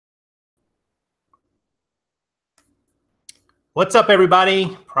What's up,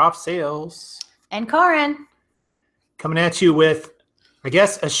 everybody? Prof Sales. And Karin. Coming at you with, I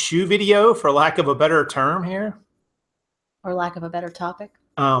guess, a shoe video, for lack of a better term here. Or lack of a better topic.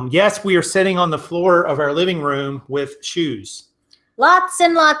 Yes, we are sitting on the floor of our living room with shoes. Lots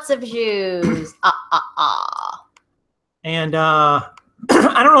and lots of shoes. And I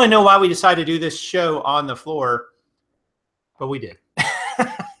don't really know why we decided to do this show on the floor, but we did.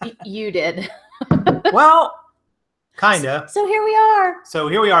 You did. Well, kind of. So here we are.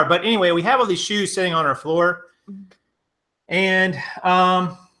 But anyway, we have all these shoes sitting on our floor. And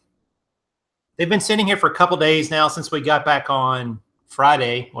they've been sitting here for a couple days now since we got back on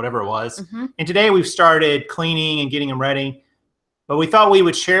Friday, whatever it was. And today we've started cleaning and getting them ready. But we thought we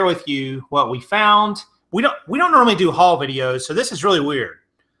would share with you what we found. We don't normally do haul videos, so this is really weird.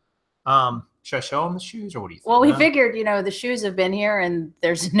 Should I show them the shoes, or what do you think? Well, we figured, the shoes have been here and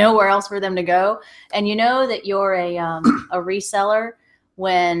there's nowhere else for them to go. And you know that you're a reseller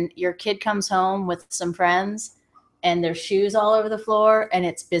when your kid comes home with some friends and there's shoes all over the floor and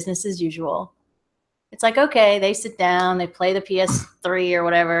it's business as usual. It's like, okay, they sit down, they play the PS3 or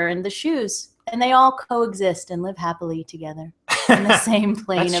whatever, and the shoes, and they all coexist and live happily together in the same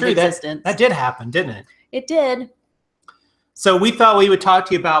plane of existence. That did happen, didn't it? It did. So we thought we would talk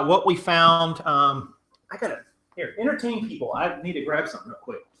to you about what we found. Here, entertain people. I need to grab something real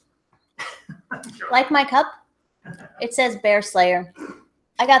quick. Like my cup? It says Bear Slayer.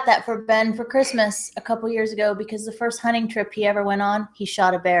 I got that for Ben for Christmas a couple years ago because the first hunting trip he ever went on, he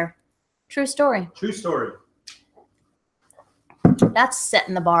shot a bear. True story. True story. That's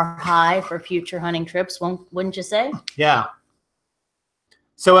setting the bar high for future hunting trips, wouldn't you say? Yeah.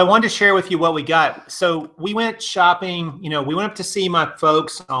 So I wanted to share with you what we got. So we went shopping. We went up to see my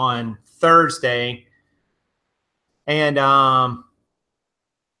folks on Thursday. And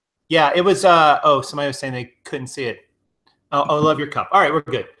yeah, it was, somebody was saying they couldn't see it. Oh, love your cup. All right, we're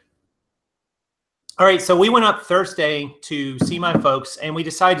good. All right, so we went up Thursday to see my folks, and we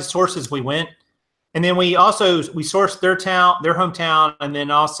decided to source as we went. And then we sourced their hometown, and then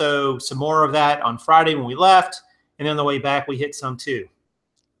also some more of that on Friday when we left. And then on the way back, we hit some too.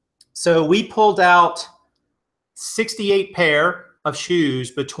 So we pulled out 68 pair of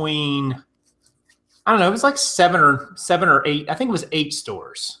shoes between, I don't know, it was like seven or eight. I think it was 8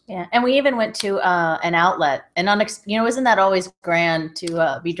 stores. Yeah, and we even went to an outlet. And isn't that always grand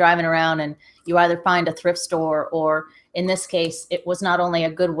to be driving around and you either find a thrift store, or in this case, it was not only a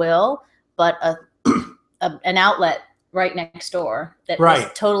Goodwill, but an outlet right next door that was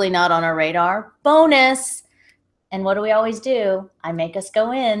totally not on our radar. Bonus. And what do we always do? I make us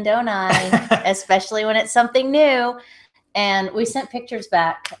go in, don't I? Especially when it's something new. And we sent pictures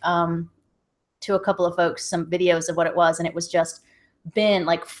back to a couple of folks, some videos of what it was. And it was just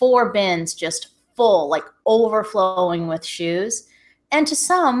 4 bins just full, like overflowing with shoes. And to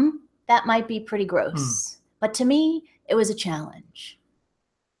some, that might be pretty gross. But to me, it was a challenge.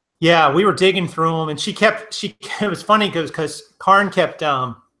 Yeah, we were digging through them, and it was funny because Karin kept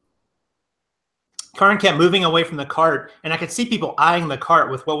moving away from the cart, and I could see people eyeing the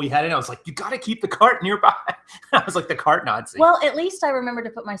cart with what we had in. I was like, you got to keep the cart nearby. I was like the cart Nazi. Well, at least I remember to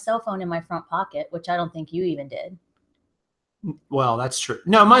put my cell phone in my front pocket, which I don't think you even did. Well, that's true.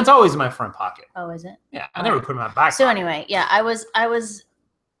 No, mine's always in my front pocket. Oh, is it? Yeah, I never put it in my back So pocket. anyway, yeah, I was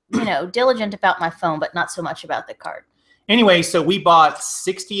diligent about my phone, but not so much about the cart. Anyway, so we bought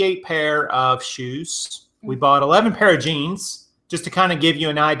 68 pair of shoes. We bought 11 pair of jeans, just to kind of give you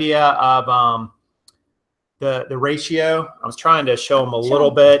an idea of the ratio. I was trying to show them a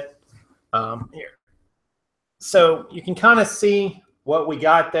little bit here. So you can kind of see what we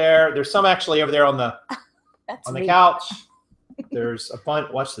got there. There's some actually over there on the couch. There's a bunch.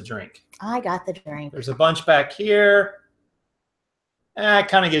 Watch the drink. I got the drink. There's a bunch back here. It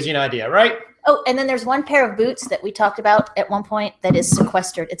kind of gives you an idea, right? Oh, and then there's one pair of boots that we talked about at one point that is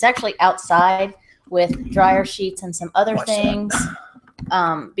sequestered. It's actually outside with dryer sheets and some other things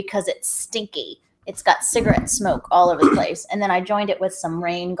because it's stinky. It's got cigarette smoke all over the place. And then I joined it with some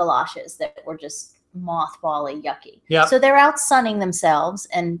rain galoshes that were just mothbally yucky. Yeah. So they're out sunning themselves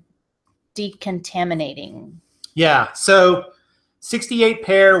and decontaminating. Yeah. So 68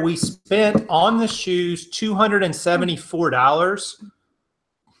 pair, we spent on the shoes $274.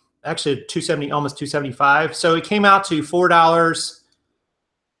 Actually, almost $275. So it came out to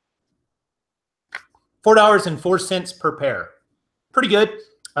 $4.04 per pair. Pretty good.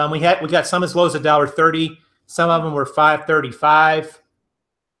 We got some as low as $1.30. Some of them were $5.35.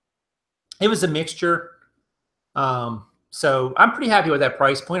 It was a mixture. So I'm pretty happy with that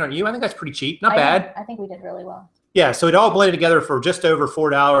price point, aren't you? I think that's pretty cheap. Not bad. I think we did really well. Yeah, so it all blended together for just over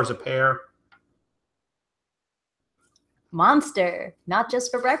 $4 a pair. Monster, not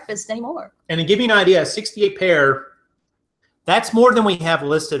just for breakfast anymore. And to give you an idea, 68 pair, that's more than we have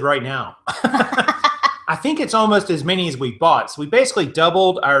listed right now. I think it's almost as many as we bought. So we basically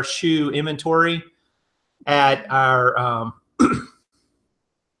doubled our shoe inventory at our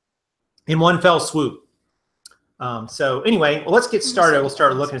in one fell swoop. So anyway, well, let's get started. We'll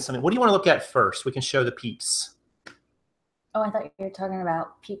start looking at something. What do you want to look at first? We can show the peeps. Oh, I thought you were talking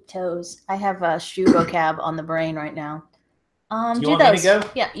about peep toes. I have a shoe vocab on the brain right now. Do you want me to go?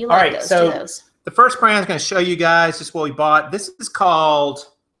 Yeah, you like All right, those. so do those. the first brand I'm going to show you guys is what we bought. This is called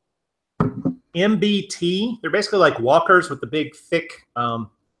MBT. They're basically like walkers with the big, thick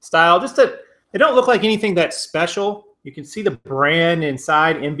style. They don't look like anything that's special. You can see the brand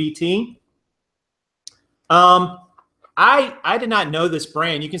inside MBT. I did not know this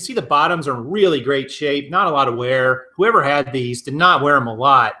brand. You can see the bottoms are in really great shape. Not a lot of wear. Whoever had these did not wear them a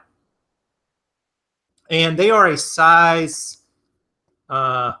lot. And they are a size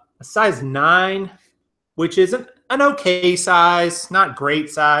 9, which is an okay size, not great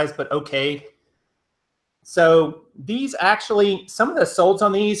size, but okay. So these actually, some of the solds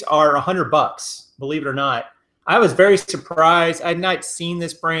on these are $100, believe it or not. I was very surprised. I had not seen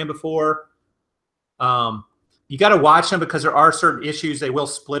this brand before. You got to watch them because there are certain issues they will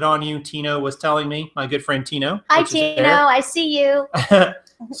split on you. Tino was telling me, my good friend Tino. Hi, Tino. I see you.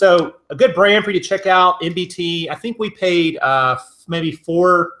 So a good brand for you to check out, MBT. I think we paid maybe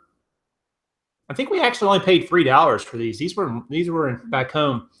I think we actually only paid $3 for these. These were back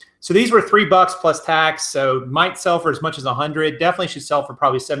home. So these were $3 plus tax. So might sell for as much as 100. Definitely should sell for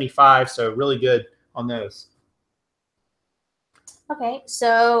probably 75. So really good on those. Okay,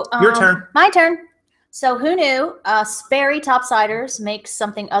 so your turn. My turn. So who knew Sperry Topsiders makes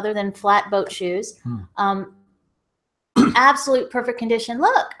something other than flat boat shoes. Absolute perfect condition.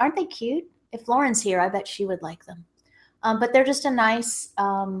 Look, aren't they cute? If Lauren's here, I bet she would like them. But they're just a nice,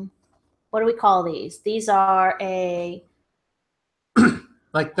 what do we call these? These are they're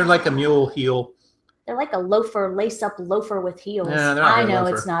like a mule heel. They're like a loafer, lace-up loafer with heels. Yeah, I know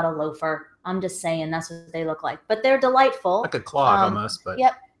it's not a loafer. I'm just saying that's what they look like. But they're delightful. Like a clog almost. But.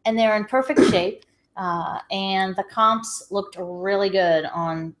 Yep, and they're in perfect shape. And the comps looked really good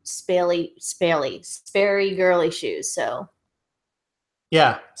on Sperry girly shoes. So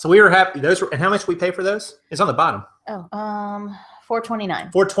yeah, so we were happy. Those were, and how much we pay for those? It's on the bottom. Oh,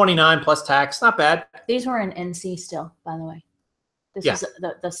 $429. $429 plus tax. Not bad. These were in NC still, by the way. This is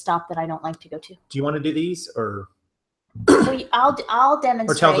the stop that I don't like to go to. Do you want to do these or? I'll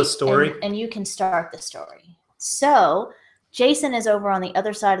demonstrate. Or tell the story, and you can start the story. So Jason is over on the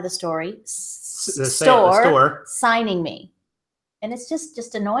other side of the story. The store signing me, and it's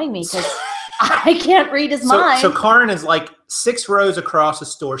just annoying me because I can't read his mind. So Karen is like 6 rows across the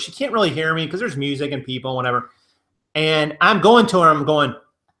store. She can't really hear me because there's music and people and whatever. And I'm going to her. I'm going.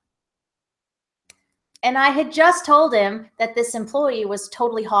 And I had just told him that this employee was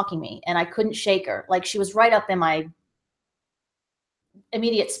totally hawking me, and I couldn't shake her. Like she was right up in my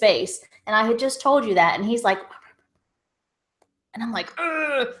immediate space, and I had just told you that. And he's like, and I'm like,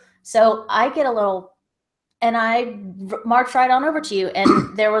 ugh. So I get a little, and I march right on over to you.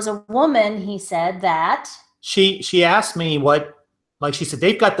 And there was a woman, he said, that she asked me what, like she said,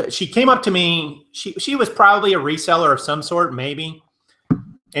 they've got she came up to me. She was probably a reseller of some sort, maybe.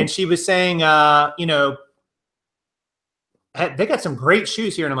 And she was saying, you know, they got some great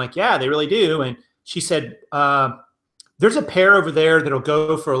shoes here. And I'm like, yeah, they really do. And she said, there's a pair over there that'll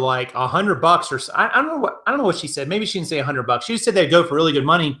go for like $100 or so. I don't know what she said. Maybe she didn't say $100. She said they'd go for really good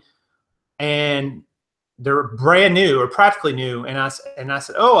money. And they're brand new or practically new. And I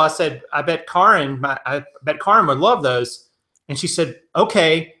said, oh, I bet Karen would love those. And she said,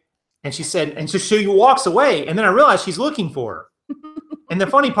 okay. And she said, and so she walks away. And then I realized she's looking for her. And the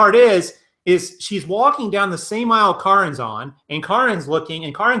funny part is she's walking down the same aisle Karen's on, and Karen's looking,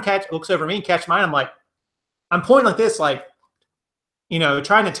 and Karen looks over me and catches mine. I'm like, I'm pointing like this, like, you know,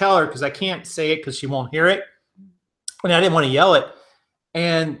 trying to tell her because I can't say it because she won't hear it. And I didn't want to yell it.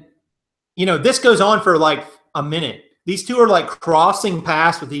 And, you know, this goes on for like a minute. These two are like crossing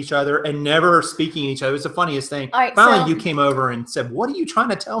paths with each other and never speaking to each other. It's the funniest thing. All right, finally, you came over and said, what are you trying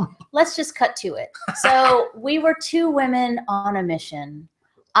to tell me? Let's just cut to it. So we were 2 women on a mission.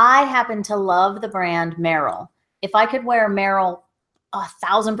 I happen to love the brand Merrell. If I could wear Merrell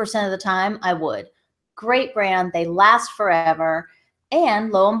 1,000% of the time, I would. Great brand. They last forever.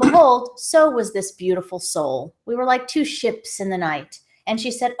 And lo and behold, so was this beautiful sole. We were like 2 ships in the night. And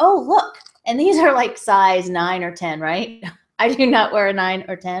she said, oh, look. And these are like size 9 or 10, right? I do not wear a 9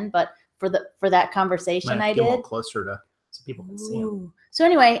 or 10, but for that conversation I did. Get closer to so people can see them. So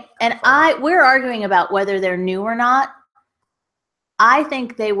anyway, and we're arguing about whether they're new or not. I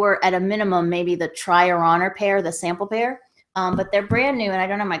think they were at a minimum, maybe the try or honor pair, the sample pair, but they're brand new, and I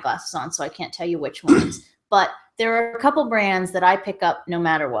don't have my glasses on, so I can't tell you which ones. But there are a couple brands that I pick up no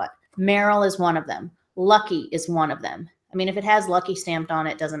matter what. Merrell is one of them. Lucky is one of them. I mean, if it has Lucky stamped on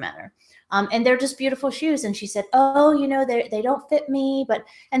it, doesn't matter. And they're just beautiful shoes. And she said, oh, you know, they don't fit me.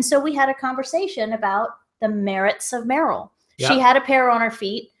 And so we had a conversation about the merits of Merrell. Yep. She had a pair on her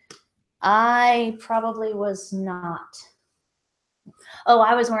feet. I probably was not. Oh,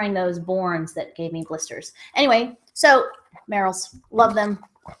 I was wearing those Borns that gave me blisters. Anyway, so Merrell's, love them.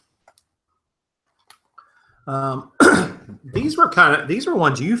 These were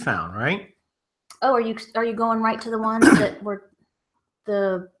ones you found, right? Oh, are you going right to the ones that were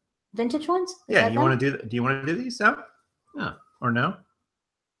the vintage ones? Yeah, you want to do? Do you want to do these now? Yeah, or no?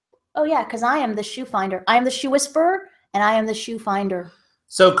 Oh yeah, because I am the shoe finder. I am the shoe whisperer, and I am the shoe finder.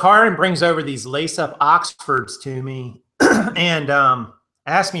 So Karin brings over these lace-up Oxfords to me, and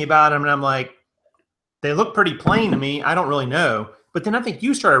asked me about them, and I'm like, they look pretty plain to me. I don't really know, but then I think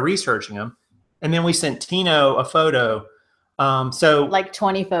you started researching them, and then we sent Tino a photo. So like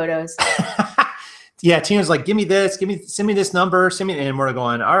 20 photos. Yeah, Tina's like, give me this, send me this number, and we're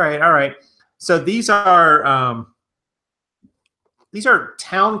going, all right. So these are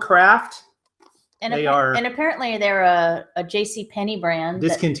Towncraft. And apparently they're a JCPenney brand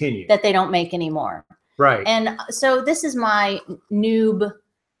discontinued that they don't make anymore. Right. And so this is my rube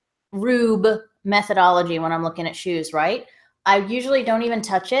methodology when I'm looking at shoes, right? I usually don't even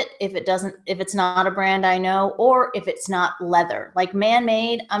touch it if it's not a brand I know, or if it's not leather. Like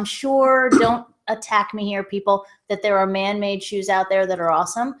man-made, I'm sure, don't attack me here, people, that there are man-made shoes out there that are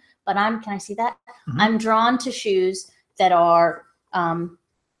awesome. But can I see that? Mm-hmm. I'm drawn to shoes that are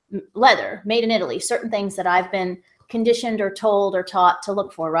leather, made in Italy, certain things that I've been conditioned or told or taught to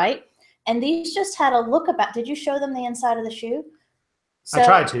look for, right? And these just had a look about. Did you show them the inside of the shoe? So I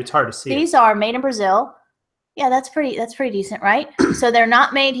tried to. It's hard to see. These are made in Brazil. Yeah, that's pretty decent, right? So they're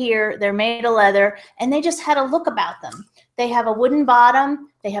not made here. They're made of leather, and they just had a look about them. They have a wooden bottom.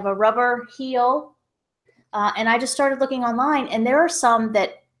 They have a rubber heel. And I just started looking online, and there are some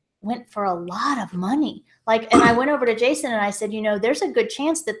that went for a lot of money. And I went over to Jason and I said, you know, there's a good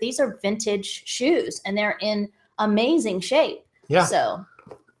chance that these are vintage shoes and they're in amazing shape. Yeah. So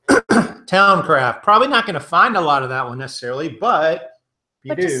Towncraft, probably not going to find a lot of that one necessarily, but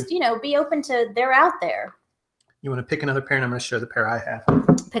you do. Just, you know, be open to, they're out there. You want to pick another pair, and I'm going to show the pair I have.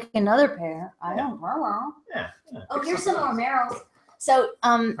 Pick another pair. I don't know. Yeah. Oh, here's some more Merrells. So,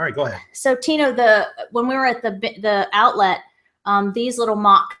 all right, go ahead. So Tino, when we were at the outlet, these little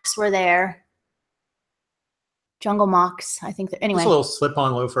mocks were there. Jungle mocks, I think. Anyway, just a little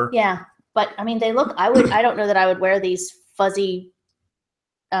slip-on loafer. Yeah, but I mean, they look. I don't know that I would wear these fuzzy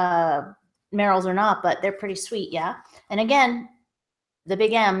Merrells or not, but they're pretty sweet. Yeah, and again, the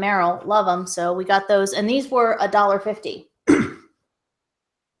Big M Merrell, love them. So we got those, and these were $1.50.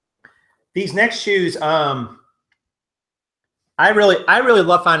 These next shoes, I really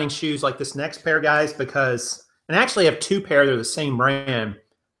love finding shoes like this next pair, guys, because, and I actually have two pair. They're the same brand.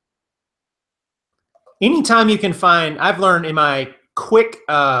 Anytime you can find, I've learned in my quick,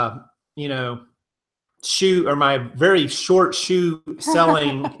 shoe, or my very short shoe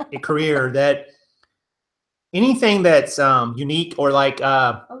selling career, that anything that's unique or like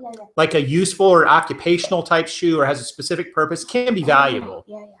a useful or occupational type shoe or has a specific purpose can be valuable.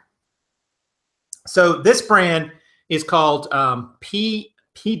 Yeah. So this brand is called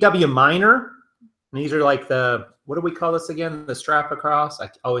PW Minor. And these are like what do we call this again? The strap across?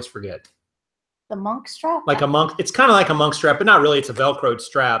 I always forget. The monk strap? Like a monk. It's kind of like a monk strap, but not really. It's a Velcroed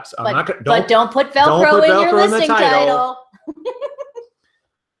strap. So but don't put Velcro in your listing title.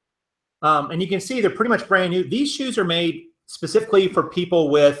 And you can see they're pretty much brand new. These shoes are made specifically for people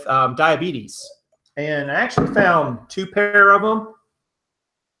with diabetes. And I actually found two pair of them.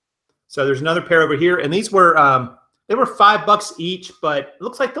 So there's another pair over here. And these were, they were $5 each, but it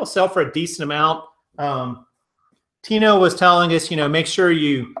looks like they'll sell for a decent amount. Tino was telling us, make sure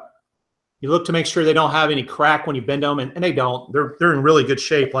you look to make sure they don't have any crack when you bend them, and they don't. They're in really good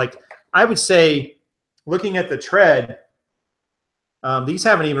shape. Like, I would say, looking at the tread, these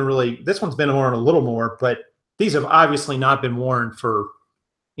haven't even really, this one's been worn a little more, but these have obviously not been worn for,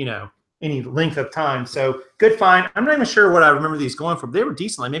 any length of time. So good find. I'm not even sure what I remember these going for. They were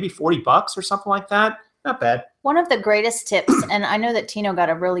decent, like maybe $40 or something like that. Not bad. One of the greatest tips, and I know that Tino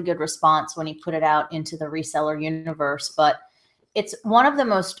got a really good response when he put it out into the reseller universe, but it's one of the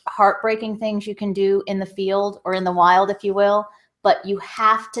most heartbreaking things you can do in the field or in the wild, if you will, but you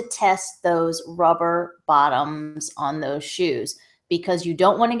have to test those rubber bottoms on those shoes because you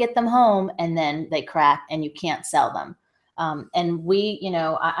don't want to get them home and then they crack and you can't sell them. And we, you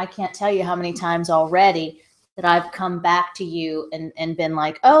know, I can't tell you how many times already that I've come back to you and been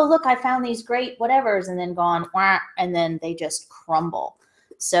like, oh, look, I found these great whatevers, and then gone, wah, and then they just crumble.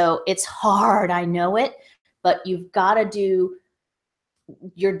 So it's hard, I know it, but you've got to do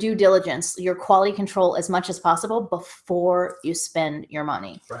your due diligence, your quality control as much as possible before you spend your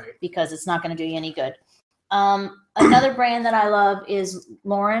money, right? Because it's not going to do you any good. Another brand that I love is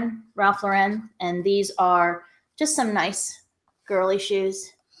Ralph Lauren, and these are just some nice girly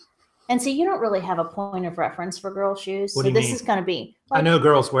shoes. And see, you don't really have a point of reference for girl shoes. What so do you this mean? is going to be like, I know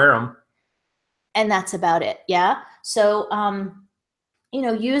girls wear them. And that's about it. Yeah. So, you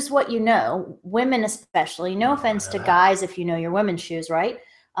know, use what you know, women especially. No offense to guys if you know your women's shoes, right?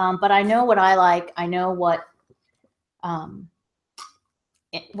 But I know what I like. I know what,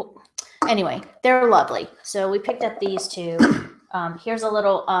 anyway, they're lovely. So we picked up these two. Here's a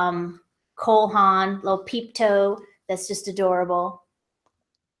little Cole Haan, little peep toe. That's just adorable.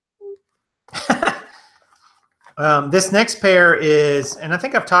 This next pair is, and I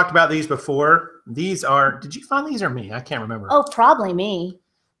think I've talked about these before. These are, did you find these or me? I can't remember. Oh, probably me.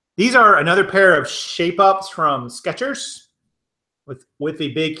 These are another pair of shape ups from Skechers with a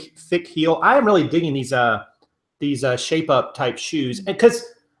big thick heel. I am really digging these shape up type shoes. Because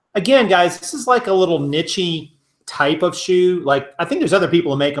again, guys, this is like a little niche-y type of shoe. Like I think there's other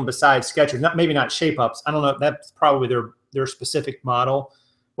people who make them besides Skechers. Maybe not shape ups. I don't know. That's probably their specific model.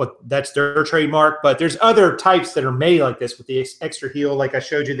 That's their trademark, but there's other types that are made like this with the extra heel, like I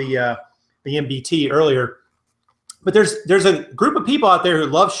showed you the MBT earlier. But there's a group of people out there who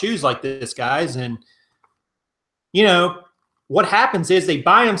love shoes like this, guys, and you know what happens is they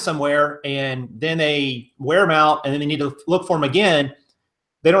buy them somewhere and then they wear them out, and then they need to look for them again.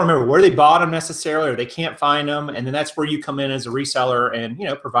 They don't remember where they bought them necessarily, or they can't find them, and then that's where you come in as a reseller and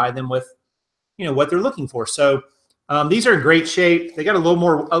provide them with what they're looking for. So. These are in great shape. They got a little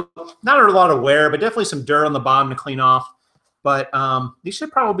more, not a lot of wear, but definitely some dirt on the bottom to clean off. But these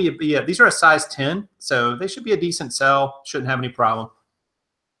should probably be these are a size 10, so they should be a decent sell. Shouldn't have any problem.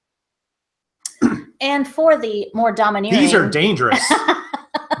 And for the more domineering, these are dangerous.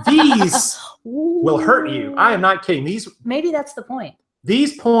 These will hurt you. I am not kidding. Maybe that's the point.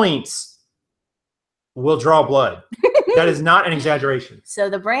 These points will draw blood. That is not an exaggeration. So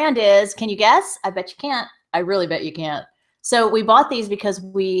the brand is, can you guess? I bet you can't. I really bet you can't. So we bought these because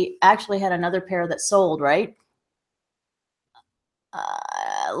we actually had another pair that sold, right?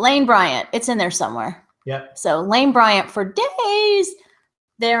 Lane Bryant, it's in there somewhere. Yeah. So Lane Bryant for days.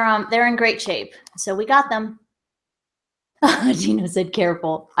 They're in great shape. So we got them. Gino said,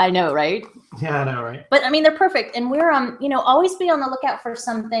 "Careful." I know, right? Yeah, I know, right? But I mean, they're perfect, and we're always be on the lookout for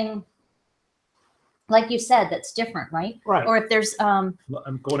something. Like you said, that's different, right? Right. Or if there's I'm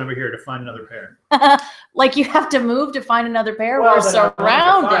going over here to find another pair. like you have to move to find another pair. Well, We're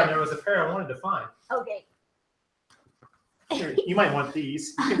surrounded. There was a pair I wanted to find. Okay. Here, you might want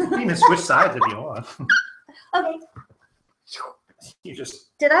these. You can even switch sides if you want. Okay. You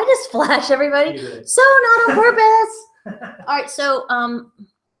just Did I just flash everybody? So not on purpose. All right. So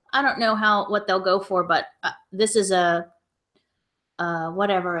I don't know what they'll go for, but this is a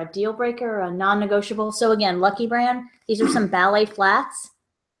deal breaker, a non-negotiable. So again, Lucky brand. These are some ballet flats.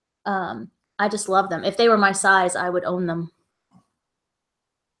 I just love them. If they were my size, I would own them.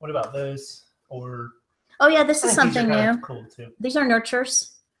 What about those? Oh yeah, this is something new. Cool too. These are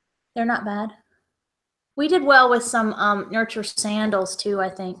Nurtures. They're not bad. We did well with some Nurture sandals too, I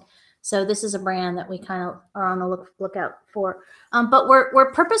think. So this is a brand that we kind of are on the lookout for. But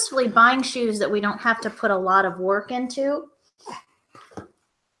we're purposefully buying shoes that we don't have to put a lot of work into.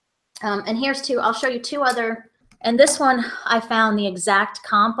 And here's two. I'll show you two other. And this one I found the exact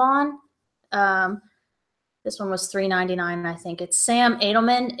comp on. This one was $3.99, I think. It's Sam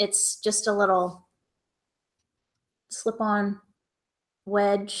Edelman. It's just a little slip-on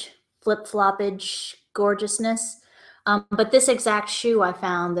wedge, flip-floppage gorgeousness. But this exact shoe I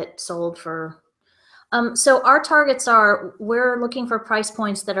found that sold for. So our targets are, we're looking for price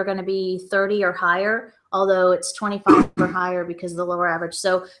points that are going to be 30 or higher, although it's 25 or higher because of the lower average.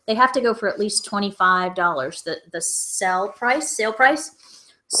 So they have to go for at least $25, the sale price.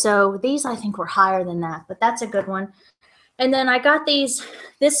 So these I think were higher than that, but that's a good one. And then I got these.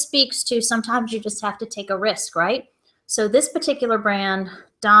 This speaks to sometimes you just have to take a risk, right? So this particular brand,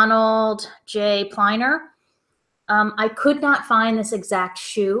 Donald J. Pliner, I could not find this exact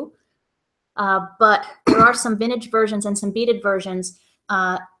shoe, but there are some vintage versions and some beaded versions.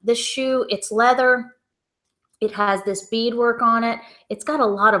 This shoe, it's leather. It has this beadwork on it. It's got a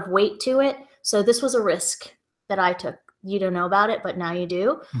lot of weight to it. So this was a risk that I took. you don't know about it, but now you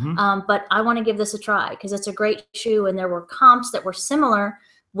do. Mm-hmm. But I want to give this a try because it's a great shoe, and there were comps that were similar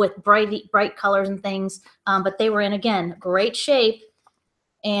with bright colors and things, but they were in, again, great shape,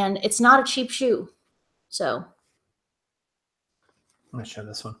 and it's not a cheap shoe. So I'm going to show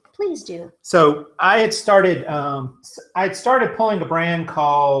this one. Please do. So I had started pulling a brand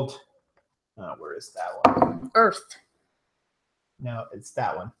called, where is that one? Earth. No, it's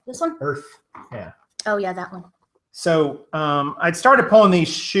that one. This one? Earth. Yeah. Oh yeah, that one. So I'd started pulling these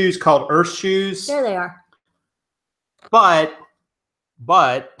shoes called Earth shoes. There they are. But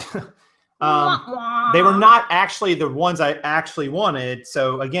they were not actually the ones I actually wanted.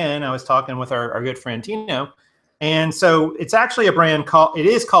 So again, I was talking with our good friend Tino. And so it's actually a brand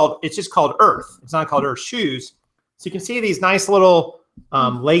it's just called Earth. It's not called Earth Shoes. So you can see these nice little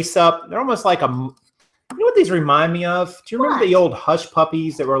lace up. They're almost like you know what these remind me of? Do you remember the old Hush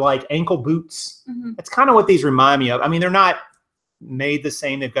Puppies that were like ankle boots? Mm-hmm. That's kind of what these remind me of. I mean, they're not made the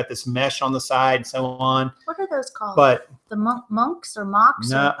same. They've got this mesh on the side and so on. What are those called? But the monks or mocks?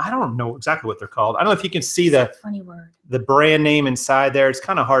 No, I don't know exactly what they're called. I don't know if you can see the funny word. The brand name inside there. It's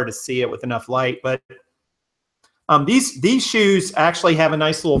kind of hard to see it with enough light, but these shoes actually have a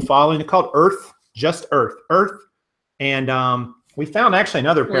nice little following. They're called Earth, just Earth, and we found actually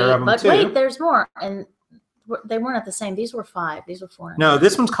another pair of them but too. Wait, there's more, and they weren't at the same. These were 5. These were 4. No,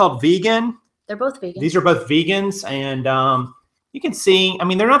 this one's called Vegan. They're both vegan. These are both vegans, and you can see. I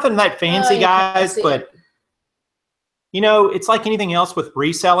mean, they're nothing that fancy, guys, but you know, it's like anything else with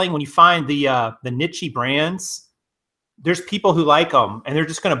reselling. When you find the niche brands, there's people who like them, and they're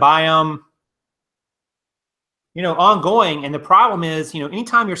just going to buy them, you know, ongoing. And the problem is, you know,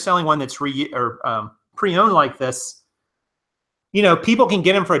 anytime you're selling one that's pre-owned like this, you know, people can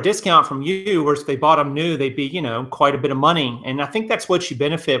get them for a discount from you, whereas if they bought them new, they'd be, you know, quite a bit of money. And I think that's what you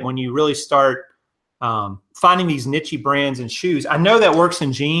benefit when you really start finding these niche brands and shoes. I know that works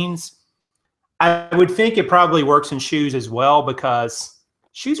in jeans. I would think it probably works in shoes as well, because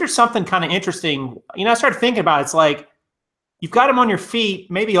shoes are something kind of interesting. You know, I started thinking about it. It's like you've got them on your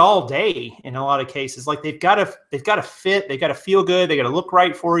feet maybe all day in a lot of cases. Like they've got to fit, they got to feel good, they got to look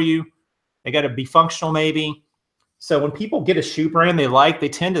right for you, they got to be functional maybe. So when people get a shoe brand they like, they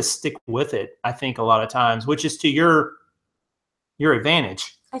tend to stick with it, I think, a lot of times, which is to your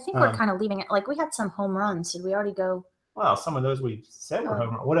advantage. I think we're kind of leaving it. Like we had some home runs. Did we already go? Well, some of those we said were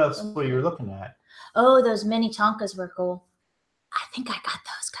home runs. What else were you looking at? Oh, those mini Tonkas were cool. I think I got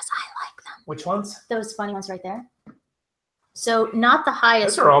those because I like them. Which ones? Those funny ones right there. So not the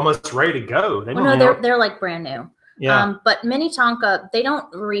highest. Those are almost ready to go. Well, no, they're like brand new. Yeah. But mini Tonka, they don't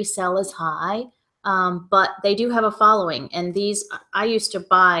resell as high. But they do have a following, and these, I used to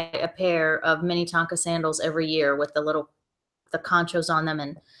buy a pair of mini Tonka sandals every year with the conchos on them,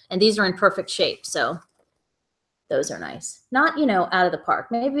 and these are in perfect shape, so those are nice. Not, you know, out of the park.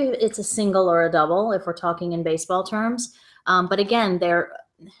 Maybe it's a single or a double if we're talking in baseball terms. But again, they're,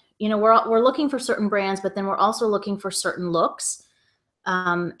 you know, we're looking for certain brands, but then we're also looking for certain looks.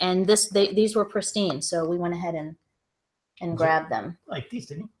 And these were pristine, so we went ahead and grabbed them. Like these,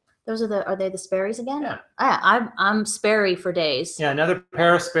 didn't you? Those are they the Sperry's again? Yeah. I'm Sperry for days. Yeah, another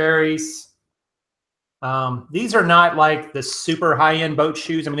pair of Sperry's. These are not like the super high-end boat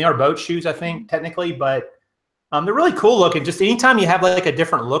shoes. I mean, they are boat shoes, I think, technically, but they're really cool looking. Just anytime you have like a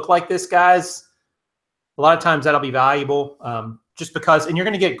different look like this, guys, a lot of times that'll be valuable. Just because, and you're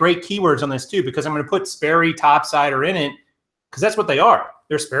going to get great keywords on this too, because I'm going to put Sperry topsider in it, because that's what they are.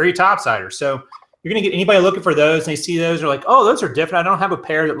 They're Sperry topsiders. So you're going to get anybody looking for those, and they see those, they're like, oh, those are different. I don't have a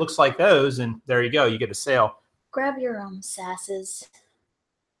pair that looks like those. And there you go. You get a sale. Grab your sasses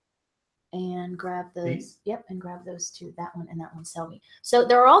and grab those. These? Yep, and grab those two. That one and that one, Selby. So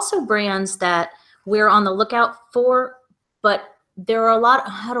there are also brands that we're on the lookout for, but there are a lot,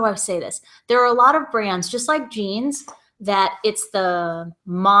 how do I say this? There are a lot of brands, just like jeans, that it's the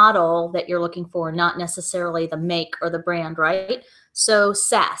model that you're looking for, not necessarily the make or the brand, right? So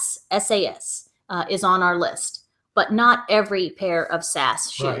SAS, S-A-S. Is on our list, but not every pair of SAS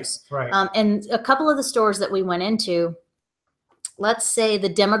shoes. Right. And a couple of the stores that we went into, let's say the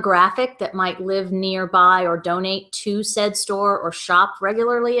demographic that might live nearby or donate to said store or shop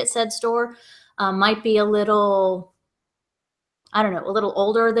regularly at said store might be a little, I don't know, a little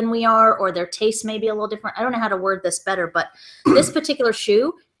older than we are, or their taste may be a little different. I don't know how to word this better, but this particular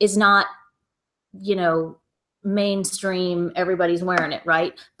shoe is not, you know, mainstream, everybody's wearing it,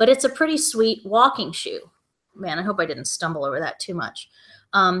 right? But it's a pretty sweet walking shoe. Man, I hope I didn't stumble over that too much.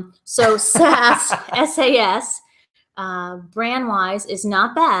 So SAS, S-A-S, brand-wise is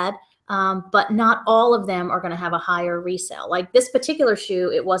not bad, but not all of them are going to have a higher resale. Like this particular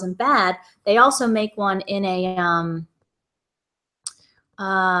shoe, it wasn't bad. They also make one in a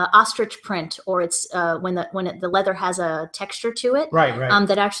ostrich print, or it's when the leather has a texture to it. Right.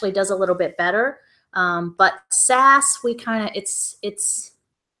 That actually does a little bit better. But SAS, we kind of, it's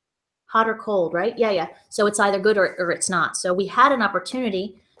hot or cold, right? Yeah. So it's either good or it's not. So we had an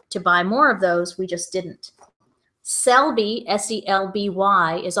opportunity to buy more of those. We just didn't. Selby,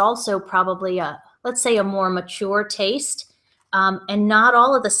 SELBY, is also probably let's say a more mature taste. And not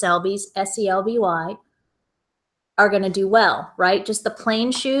all of the Selbys, SELBY, are going to do well, right? Just the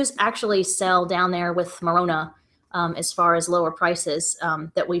plain shoes actually sell down there with Morona as far as lower prices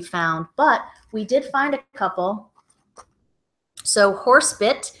that we found. But we did find a couple. So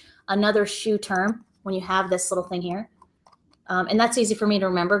horsebit, another shoe term when you have this little thing here. And that's easy for me to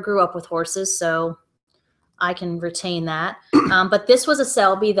remember. Grew up with horses, so I can retain that. But this was a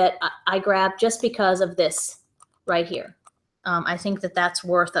Selby that I grabbed just because of this right here. I think that that's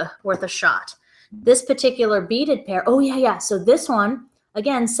worth a shot. This particular beaded pair, oh yeah. So this one,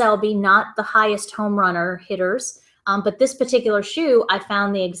 again, Selby, not the highest home runner hitters, but this particular shoe, I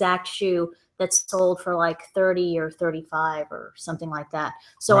found the exact shoe that's sold for like 30 or 35 or something like that.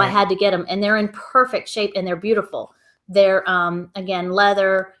 So I had to get them, and they're in perfect shape and they're beautiful. They're again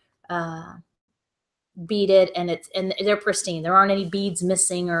leather, beaded, and they're pristine. There aren't any beads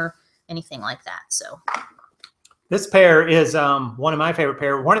missing or anything like that. So this pair is one of my favorite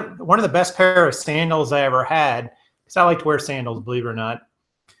pair. One of the best pair of sandals I ever had, because I like to wear sandals, believe it or not.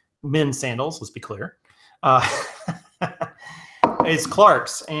 Men's sandals, let's be clear. Is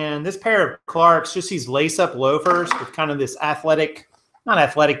Clark's, and this pair of Clark's, just these lace-up loafers with kind of this athletic, not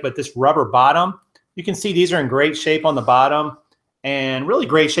athletic, but this rubber bottom. You can see these are in great shape on the bottom and really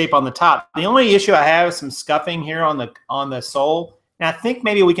great shape on the top. The only issue I have is some scuffing here on the sole, and I think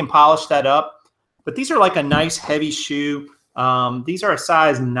maybe we can polish that up. But these are like a nice heavy shoe. These are a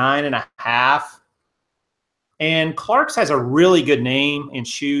size 9.5. And Clark's has a really good name in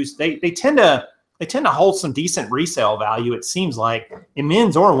shoes. They tend to hold some decent resale value, it seems like, in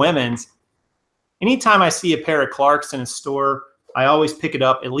men's or women's. Anytime I see a pair of Clark's in a store, I always pick it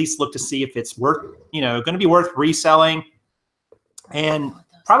up, at least look to see if it's worth, going to be worth reselling. And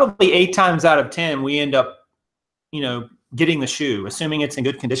probably 8 times out of 10, we end up, getting the shoe, assuming it's in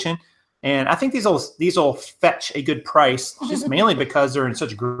good condition. And I think these will fetch a good price, just mainly because they're in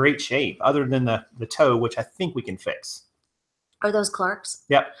such great shape, other than the toe, which I think we can fix. Are those Clark's?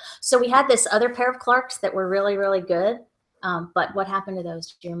 Yep. So we had this other pair of Clark's that were really, really good. But what happened to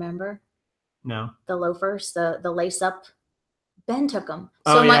those? Do you remember? No. The loafers, the lace up. Ben took them.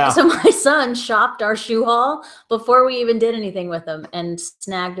 So my son shopped our shoe haul before we even did anything with them, and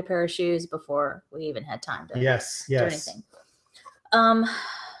snagged a pair of shoes before we even had time to do anything.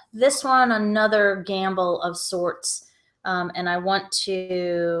 This one, another gamble of sorts. And I want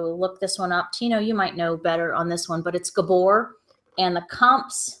to look this one up. Tino, you might know better on this one, but it's Gabor. And the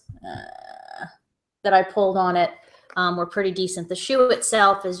comps that I pulled on it were pretty decent. The shoe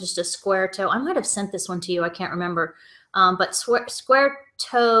itself is just a square toe. I might have sent this one to you. I can't remember. But square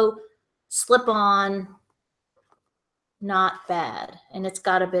toe, slip on, not bad. And it's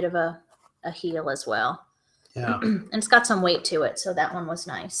got a bit of a heel as well. Yeah. And it's got some weight to it. So that one was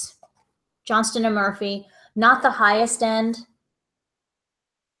nice. Johnston & Murphy, not the highest end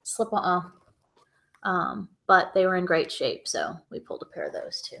slip on. But they were in great shape, so we pulled a pair of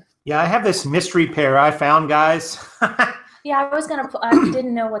those too. Yeah, I have this mystery pair I found, guys. Yeah, I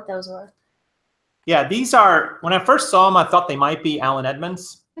didn't know what those were. Yeah, these are, when I first saw them, I thought they might be Allen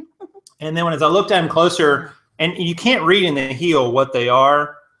Edmonds. And then as I looked at them closer, and you can't read in the heel what they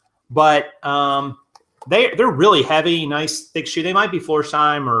are, but they're really heavy, nice, thick shoe. They might be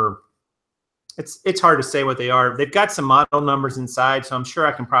Florsheim, or it's hard to say what they are. They've got some model numbers inside, so I'm sure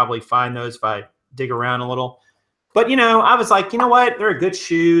I can probably find those if I dig around a little. But, I was like, you know what? They're a good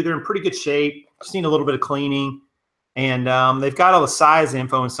shoe. They're in pretty good shape. Just need a little bit of cleaning. And they've got all the size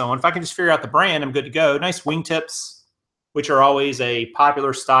info and so on. If I can just figure out the brand, I'm good to go. Nice wingtips, which are always a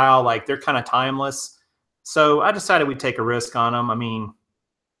popular style. Like, they're kind of timeless. So I decided we'd take a risk on them. I mean,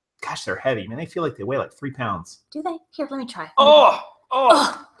 gosh, they're heavy, man. They feel like they weigh like 3 pounds. Do they? Here, let me try. Oh.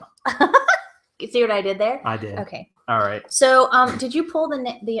 You see what I did there? I did. Okay. All right. So did you pull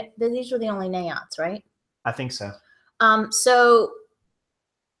these were the only Nayots, right? I think so. So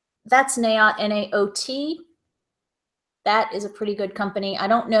that's Nayot, N-A-O-T. That is a pretty good company. I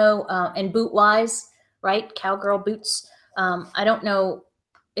don't know, and boot-wise, right? Cowgirl boots. I don't know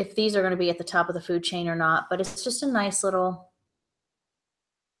if these are going to be at the top of the food chain or not, but it's just a nice little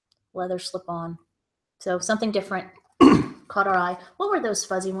leather slip-on. So something different caught our eye. What were those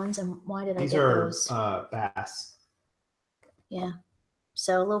fuzzy ones, and why did I get those? These are bass. Yeah.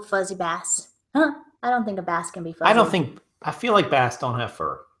 So a little fuzzy bass. Huh? I don't think a bass can be fuzzy. I don't think I feel like bass don't have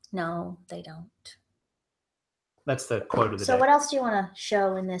fur. No, they don't. That's the quote of the day. So what else do you want to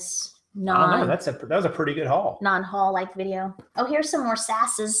show in this I don't know. That was a pretty good haul. Non-haul like video? Oh, here's some more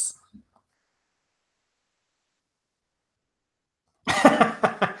sasses.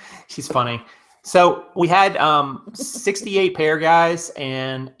 She's funny. So we had 68 pair, guys,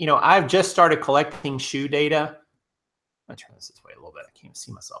 and you know I've just started collecting shoe data. I'm gonna turn this way a little bit. I can't even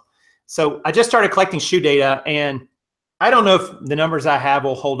see myself. So I just started collecting shoe data, and I don't know if the numbers I have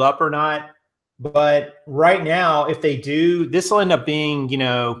will hold up or not. But right now, if they do, this will end up being, you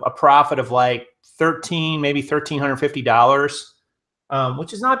know, a profit of like maybe $1,350,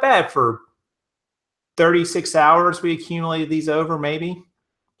 which is not bad for 36 hours. We accumulated these over, maybe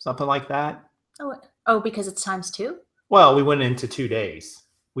something like that. Oh, because it's ×2. Well, we went into 2 days.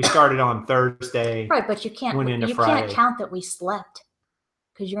 We started on Thursday. Right, but you can't. You can't count that we slept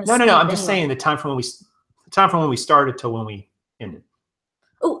because you're gonna. No. I'm just saying the time from when we started to when we ended.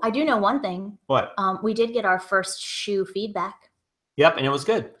 Oh, I do know one thing. What? We did get our first shoe feedback. Yep, and it was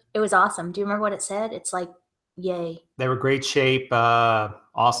good. It was awesome. Do you remember what it said? It's like, yay. They were great shape,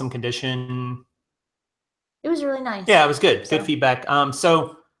 awesome condition. It was really nice. Yeah, it was good. Good feedback.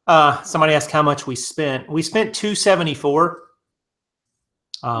 So somebody asked how much we spent. We spent $274.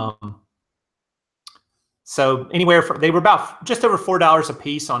 So anywhere from, they were about just over $4 a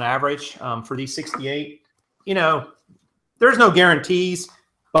piece on average for these 68. You know, there's no guarantees.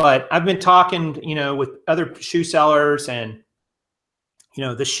 But I've been talking, you know, with other shoe sellers, and you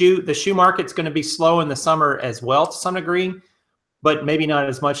know, the shoe market's going to be slow in the summer as well to some degree, but maybe not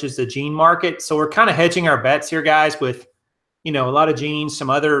as much as the jean market. So we're kind of hedging our bets here, guys, with, you know, a lot of jeans, some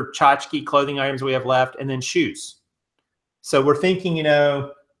other tchotchke clothing items we have left, and then shoes. So we're thinking, you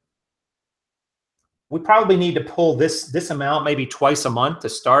know, we probably need to pull this amount maybe twice a month to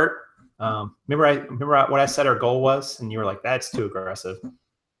start. Remember what I said our goal was, and you were like, "That's too aggressive."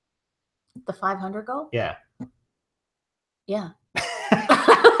 The 500 goal? Yeah. Yeah.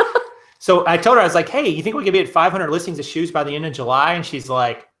 So I told her, I was like, hey, you think we could be at 500 listings of shoes by the end of July? And she's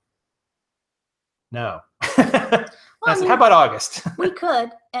like, no. Well, I said, how about August? We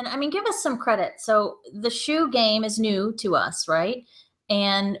could. And I mean, give us some credit. So the shoe game is new to us, right?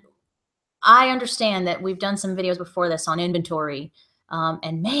 And I understand that we've done some videos before this on inventory.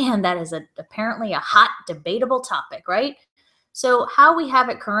 And man, that is apparently a hot, debatable topic, right? So how we have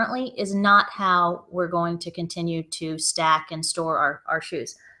it currently is not how we're going to continue to stack and store our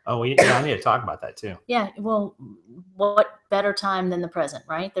shoes. Oh, yeah, I need to talk about that too. Yeah, well, what better time than the present,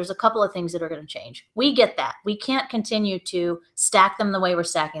 right? There's a couple of things that are going to change. We get that. We can't continue to stack them the way we're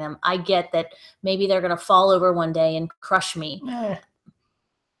stacking them. I get that maybe they're going to fall over one day and crush me.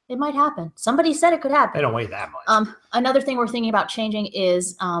 It might happen. Somebody said it could happen. They don't weigh that much. Another thing we're thinking about changing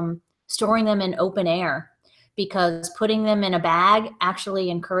is storing them in open air, because putting them in a bag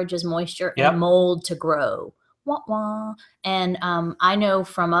actually encourages moisture and mold to grow. Wah, wah. And I know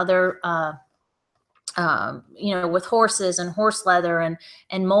from other, you know, with horses and horse leather and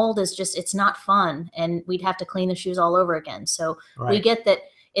mold is just, it's not fun. And we'd have to clean the shoes all over again. So we get that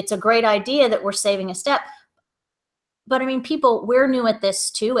it's a great idea that we're saving a step. But I mean, we're new at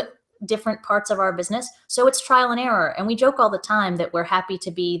this too, at different parts of our business. So it's trial and error. And we joke all the time that we're happy to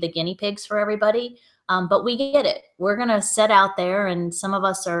be the guinea pigs for everybody. But we get it. We're going to set out there, and some of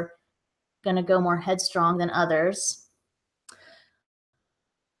us are going to go more headstrong than others.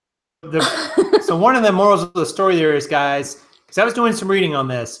 So one of the morals of the story there is, guys, because I was doing some reading on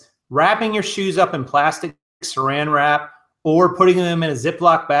this, wrapping your shoes up in plastic saran wrap or putting them in a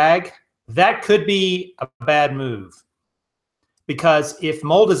Ziploc bag, that could be a bad move. Because if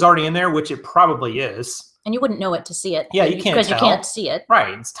mold is already in there, which it probably is. And you wouldn't know it to see it. Yeah, you can't because tell. You can't see it.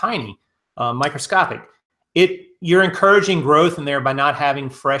 Right, it's tiny. Microscopic. You're encouraging growth in there by not having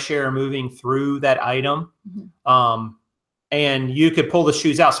fresh air moving through that item. Mm-hmm. And you could pull the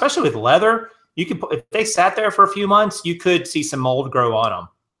shoes out, especially with leather. You could, if they sat there for a few months, you could see some mold grow on them.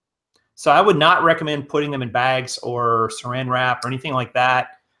 So I would not recommend putting them in bags or saran wrap or anything like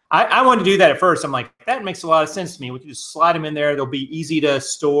that. I wanted to do that at first. I'm like, that makes a lot of sense to me. We can just slide them in there. They'll be easy to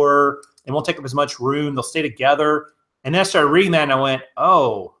store. They won't take up as much room. They'll stay together. And then I started reading that, and I went,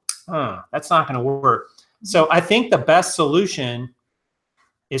 oh, that's not going to work. So I think the best solution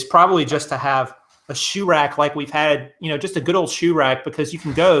is probably just to have a shoe rack like we've had, you know, just a good old shoe rack, because you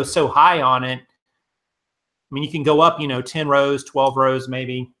can go so high on it. I mean, you can go up, you know, 10 rows, 12 rows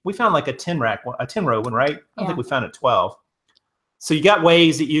maybe. We found like a 10 row one, right? I don't think we found a 12. So you got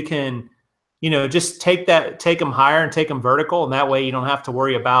ways that you can, you know, just take them higher and take them vertical. And that way you don't have to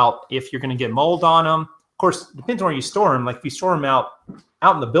worry about if you're going to get mold on them. Of course, it depends on where you store them. Like if you store them out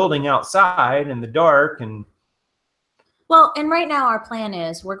in the building outside in the dark, and Well, and right now our plan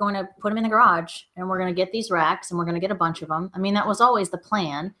is we're going to put them in the garage and we're going to get these racks and we're going to get a bunch of them. I mean, that was always the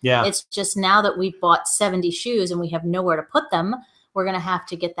plan. Yeah. It's just now that we've bought 70 shoes and we have nowhere to put them, we're going to have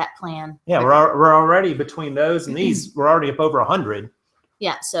to get that plan. Yeah, we're already between those and these, we're already up over 100.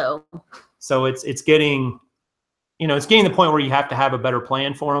 Yeah, so it's getting, it's getting to the point where you have to have a better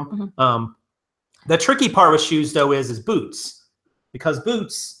plan for them. Mm-hmm. The tricky part with shoes though is boots, because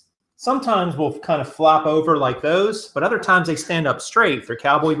boots sometimes will kind of flop over like those, but other times they stand up straight. They're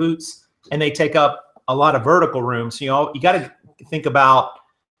cowboy boots and they take up a lot of vertical room. So you got to think about,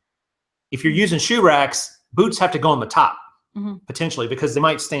 if you're using shoe racks, boots have to go on the top. Mm-hmm. Potentially, because they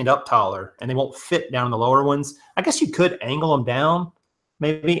might stand up taller and they won't fit down in the lower ones. I guess you could angle them down,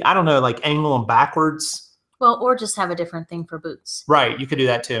 maybe. I don't know, like angle them backwards. Well, or just have a different thing for boots. Right, you could do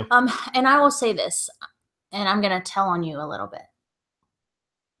that too. And I will say this, and I'm going to tell on you a little bit.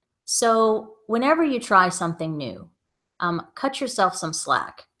 So whenever you try something new, cut yourself some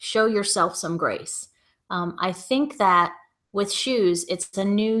slack, show yourself some grace. I think that with shoes, it's a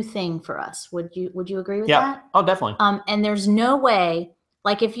new thing for us. Would you agree with that? Oh, definitely. And there's no way,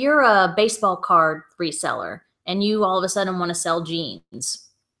 like if you're a baseball card reseller and you all of a sudden want to sell jeans,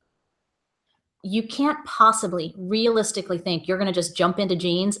 you can't possibly realistically think you're going to just jump into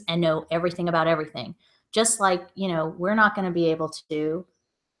jeans and know everything about everything. Just like, we're not going to be able to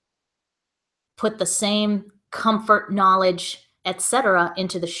put the same comfort, knowledge, etc.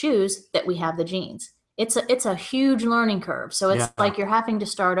 into the shoes that we have the jeans. It's a huge learning curve. So it's like you're having to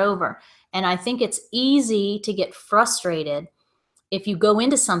start over. And I think it's easy to get frustrated if you go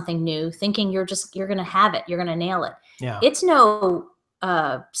into something new thinking you're going to have it, you're going to nail it. Yeah. It's no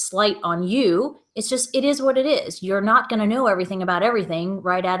slight on you. It's just, it is what it is. You're not going to know everything about everything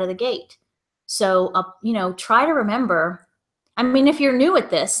right out of the gate. So, try to remember, I mean, if you're new at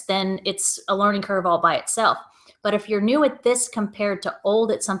this, then it's a learning curve all by itself. But if you're new at this compared to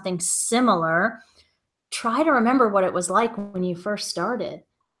old at something similar, try to remember what it was like when you first started.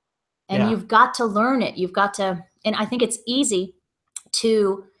 And you've got to learn it. You've got to, and I think it's easy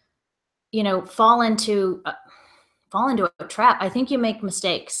to, fall into a trap. I think you make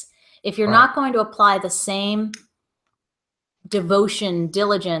mistakes. If you're not going to apply the same devotion,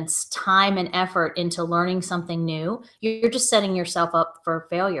 diligence, time, and effort into learning something new, you're just setting yourself up for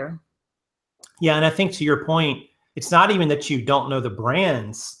failure. Yeah, and I think to your point, it's not even that you don't know the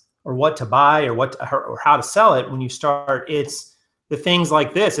brands or what to buy or how to sell it when you start. It's the things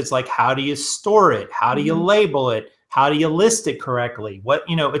like this. It's like, how do you store it? How do you label it? How do you list it correctly?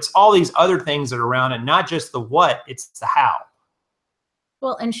 It's all these other things that are around it, not just the what, it's the how.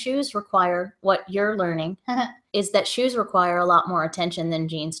 Well, and shoes require, what you're learning is that shoes require a lot more attention than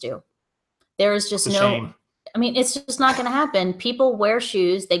jeans do. There is just shame. I mean, it's just not going to happen. People wear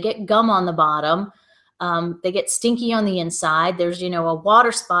shoes, they get gum on the bottom. They get stinky on the inside. There's, a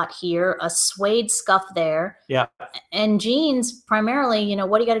water spot here, a suede scuff there. Yeah. And jeans, primarily,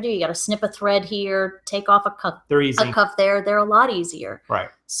 what do you got to do? You got to snip a thread here, take off a cuff. They're easy. A cuff there. They're a lot easier. Right.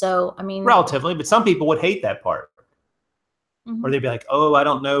 So, I mean. Relatively, but some people would hate that part. Mm-hmm. Or they'd be like, oh, I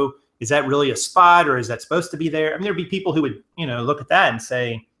don't know. Is that really a spot or is that supposed to be there? I mean, there'd be people who would, look at that and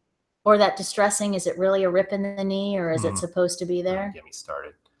say. Or that distressing, is it really a rip in the knee or is it supposed to be there? Don't get me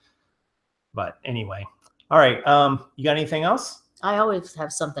started. But anyway, all right. You got anything else? I always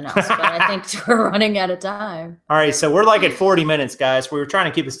have something else, but I think we're running out of time. All right. So we're like at 40 minutes, guys. We were trying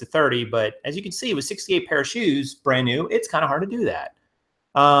to keep this to 30, but as you can see, with 68 pair of shoes, brand new, it's kind of hard to do that.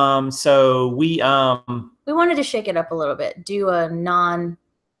 So we wanted to shake it up a little bit, do a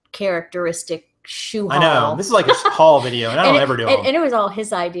non-characteristic shoe haul. I know. This is like a haul video, and I don't ever do them. And it was all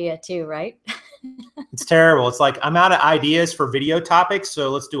his idea too, right? It's terrible. It's like, I'm out of ideas for video topics, so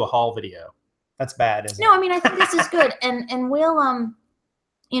let's do a haul video. That's bad, isn't it? No, I mean, I think this is good. And we'll,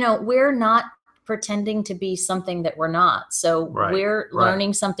 we're not pretending to be something that we're not. So we're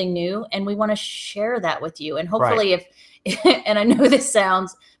learning something new, and we want to share that with you. And hopefully and I know this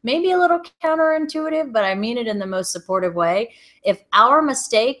sounds maybe a little counterintuitive, but I mean it in the most supportive way. If our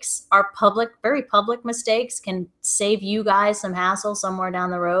mistakes, our very public mistakes, can save you guys some hassle somewhere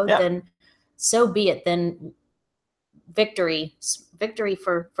down the road, then so be it. Then victory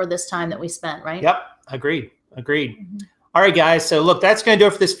for this time that we spent, right? Yep. Agreed. Mm-hmm. All right, guys. So look, that's going to do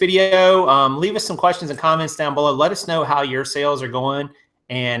it for this video. Leave us some questions and comments down below. Let us know how your sales are going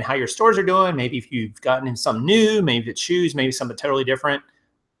and how your stores are doing. Maybe if you've gotten in something new, maybe it's shoes, maybe something totally different.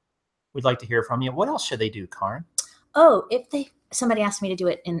 We'd like to hear from you. What else should they do, Karen? Oh, somebody asked me to do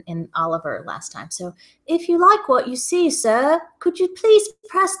it in Oliver last time. So if you like what you see, sir, could you please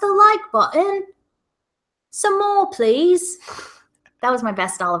press the like button? Some more, please. That was my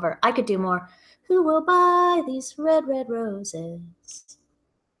best, Oliver. I could do more. Who will buy these red, red roses?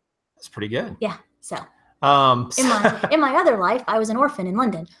 That's pretty good. Yeah. So in my other life, I was an orphan in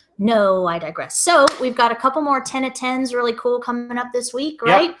London. No, I digress. So we've got a couple more 10 of 10s really cool coming up this week,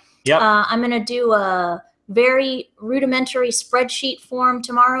 right? Yep. I'm going to do a very rudimentary spreadsheet form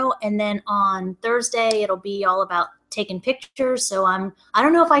tomorrow. And then on Thursday, it'll be all about taking pictures. So I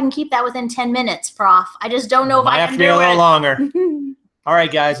don't know if I can keep that within 10 minutes, Prof. I just don't know if I can do it. Might have to be a little longer. All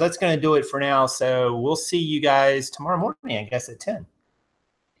right, guys, that's going to do it for now. So we'll see you guys tomorrow morning, I guess, at 10.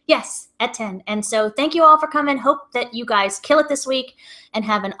 Yes, at 10. And so thank you all for coming. Hope that you guys kill it this week and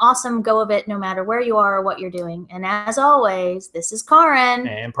have an awesome go of it no matter where you are or what you're doing. And as always, this is Karen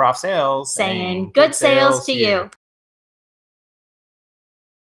and Prof Sales saying good sales to you.